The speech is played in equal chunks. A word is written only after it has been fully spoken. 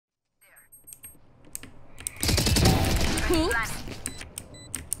Oops.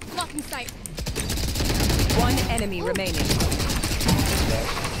 Blocking sight. One enemy remaining.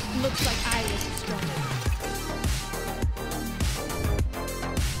 Looks like I was destroyed.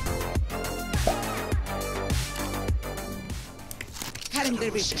 Cutting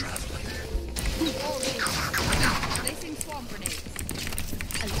their vision. Placing swarm grenades.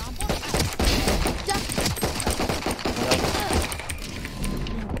 Alarm bot out.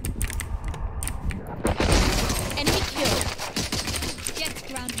 Enemy killed. Get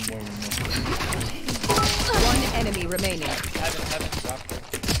grounded. One enemy remaining. Haven't dropped her.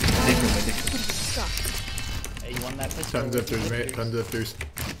 Hey, you won that pistol. 10 zifters, mate. 10 zifters.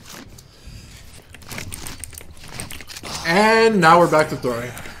 And now we're back to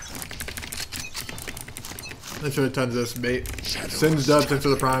throwing. Thanks for the 10 zips, mate. Sin's dub, thanks for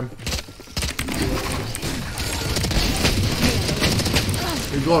the prime.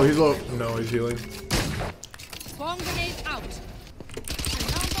 He's low, he's low. No, he's healing. Swarm grenade out.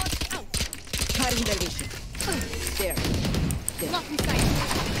 Alarm bot out. Cutting their vision. There. Blocking sight.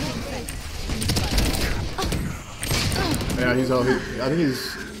 Yeah, he's out. I think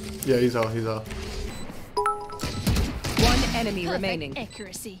he's... Yeah, he's out. He's out. One enemy remaining.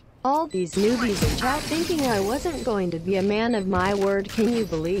 Accuracy. All these newbies in chat thinking I wasn't going to be a man of my word. Can you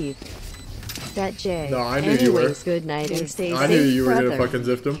believe that, Jay? No, I knew you were. Anyways, good night and stay I safe, knew you were brother. gonna fucking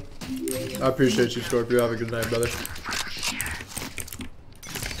zift him. I appreciate you, Scorpio. Have a good night, brother.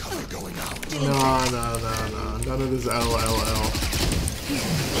 No. None of this LLL.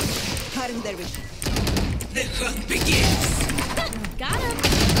 Cutting their vision. The hunt begins. Got him.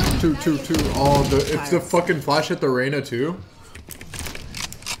 Two. Oh, it's the fucking flash at the Reyna too.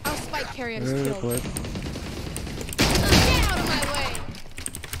 Our spike carrier is killed. I Get out of my way.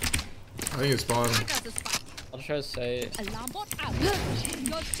 think it's spawned. I got the spike. I'll try to say Alarm bot out.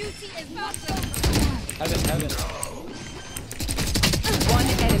 Your duty is not Haven't. One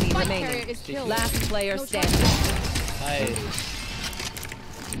enemy Spike remaining. carrier is killed. Last player No standing. Nice.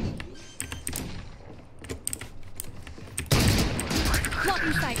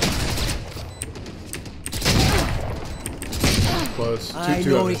 Blocking sight. Close. Two I of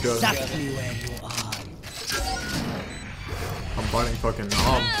know them go. exactly where you are. I'm fighting fucking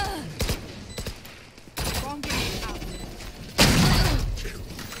Nom. Swarm grenade out.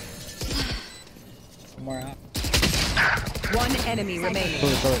 One more out. One enemy remaining.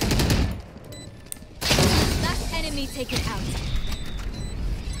 Last enemy taken out.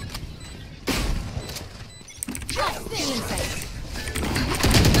 Stealing sight.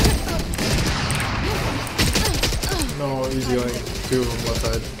 No, he's healing. Two of them left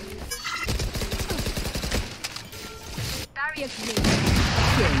side. Barrier created.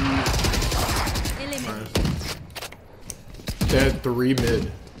 Eliminate. Nice. They had 3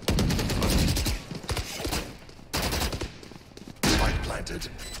 mid.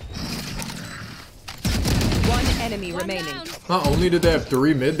 One enemy One remaining. down. Not only did they have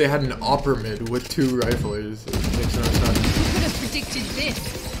 3 mid, they had an upper mid with 2 riflers. It makes no sense. Who could have predicted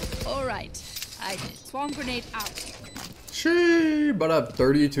this? Alright. I did. Swarm grenade out. Shee, but I have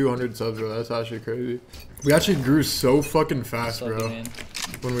 3,200 subs, bro. That's actually crazy. We actually grew so fucking fast, So bro, man.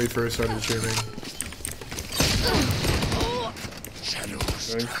 when we first started streaming.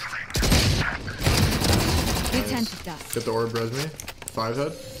 Return to dust. Get the orb, res me. 5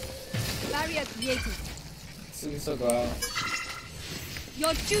 head. Barrier created. So we can still go out.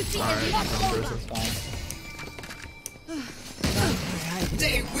 Your duty Alright, is not I'm over. person. Fine.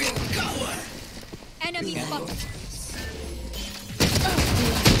 They will cower. Enemy spotted.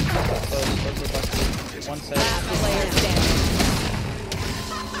 One set. Last player standing.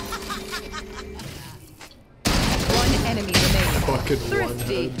 One enemy remaining. Fucking 1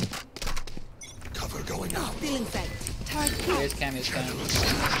 Thrifty. head. Stealing sight. Target. Here's Cam. Get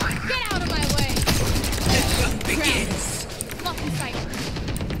out of my way. The hunt begins. Blocking sight.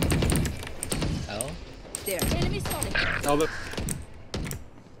 L. There. Enemy spotted.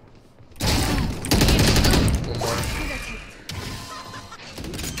 One more.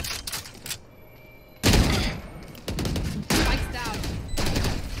 Spikes down.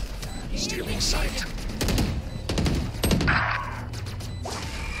 Stealing sight.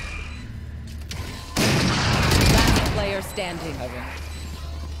 Last player standing. Heaven.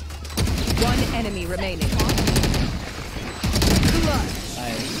 One enemy remaining.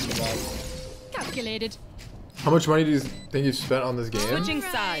 Nice. Good job. Calculated. How much money do you think you spent on this game? Switching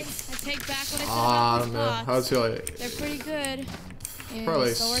Right. sides. I take back what I said I about don't these know. bots. How's it like? They're pretty good. And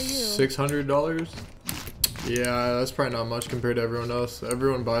Probably so are you. $600. Yeah, that's probably not much compared to everyone else.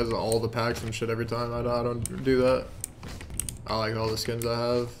 Everyone buys all the packs and shit every time. I don't do that. I like all the skins I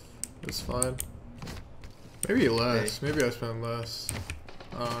have. It's fine. Maybe less. Maybe I spent less.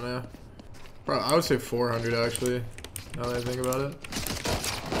 I don't know. Probably, I would say 400 actually. Now that I think about it.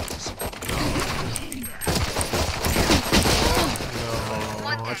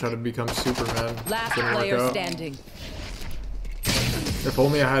 No, I tried to become Superman. Last Didn't work player out. standing. If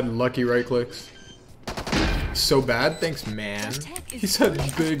only I had lucky right clicks. So bad? Thanks, man. He said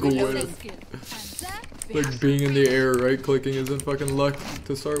big whiff. Like being in the air, right clicking isn't fucking luck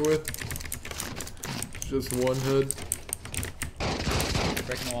to start with. Just one head.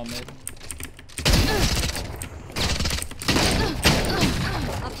 Breaking the wall mid.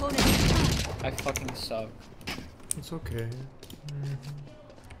 I fucking suck. It's okay.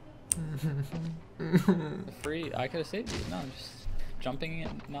 The free, I could have saved you. No, just jumping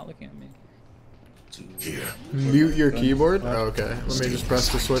and not looking at me. Mute your keyboard? Oh, okay. Let me just press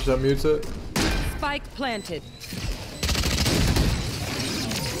the switch that mutes it. Spike planted.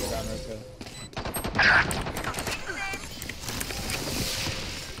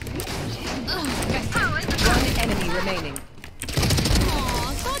 One enemy remaining.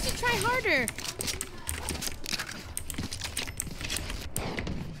 Aw, thought you'd try harder.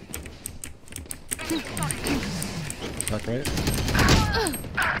 Back right.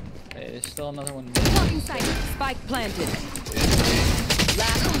 Hey, there's still another one. Blocking sight. Spike planted.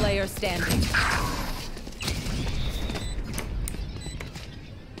 Last player standing.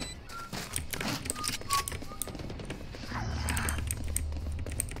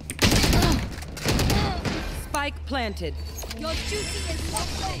 Spike planted. Your duty is not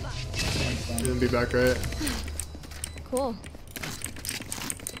over. You're gonna be back right. Cool.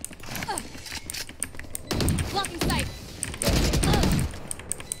 Blocking sight.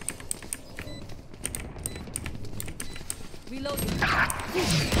 Reloading.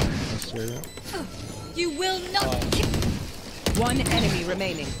 That's straight up. You will not kill. One enemy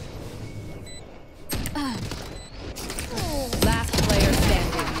remaining. Last player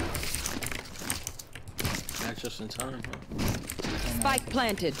standing. Not just in time, huh? Spike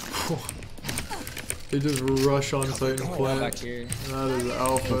planted. They just rush on site and Back plant. here. That is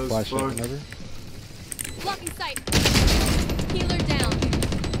alpha as Flash fuck. never. Blocking sight. Healer down.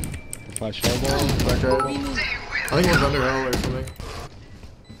 Flash elbow. Back right. Remove. I think it's under hell or something.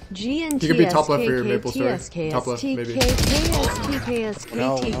 GNT You could be top left for your maple story. Top left, maybe.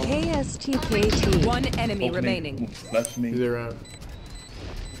 One enemy remaining. Left me. He's around.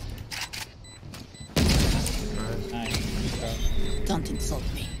 Nice. Don't insult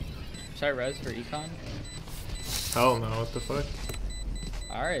me. Should I res for econ? Hell no, what the fuck?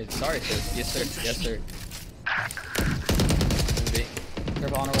 Alright, sorry sir. Yes sir. Yes sir.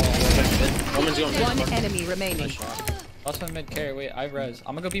 Careful on a wall. Woman's going One enemy remaining. Last one mid carry. Wait, I have res.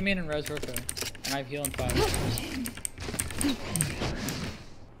 I'm gonna go be main and res real quick. And I have heal in 5.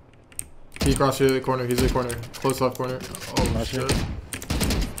 He crossed the corner, he's in the corner. Close left corner. Oh shit.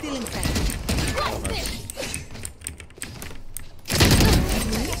 Stealing sight.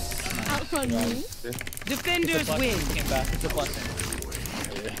 Outrun me. Defenders win. Came back. It's a blessing.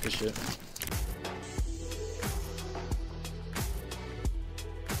 Yeah, good shit.